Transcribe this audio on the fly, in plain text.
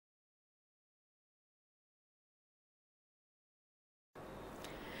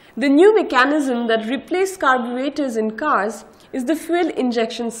The new mechanism that replaced carburetors in cars is the fuel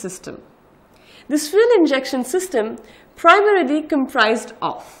injection system. This fuel injection system primarily comprised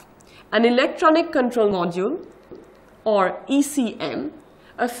of an electronic control module or ECM,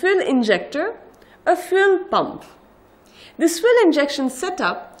 a fuel injector, a fuel pump. This fuel injection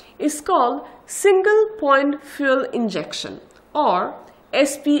setup is called single point fuel injection or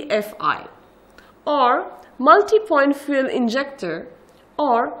SPFI or multi-point fuel injector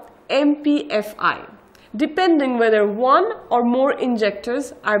or MPFI, depending whether one or more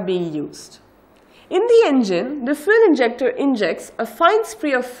injectors are being used. In the engine, the fuel injector injects a fine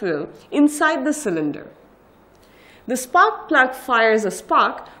spray of fuel inside the cylinder. The spark plug fires a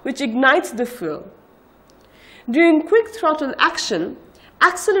spark which ignites the fuel. During quick throttle action,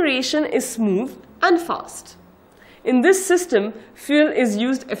 acceleration is smooth and fast. In this system, fuel is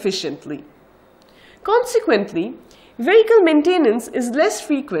used efficiently. Consequently, vehicle maintenance is less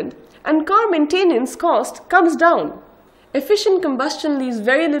frequent and car maintenance cost comes down. Efficient combustion leaves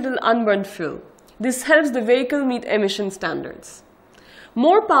very little unburned fuel. This helps the vehicle meet emission standards.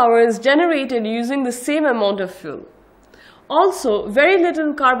 More power is generated using the same amount of fuel. Also, very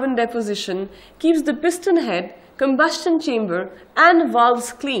little carbon deposition keeps the piston head, combustion chamber, and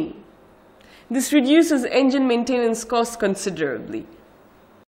valves clean. This reduces engine maintenance costs considerably.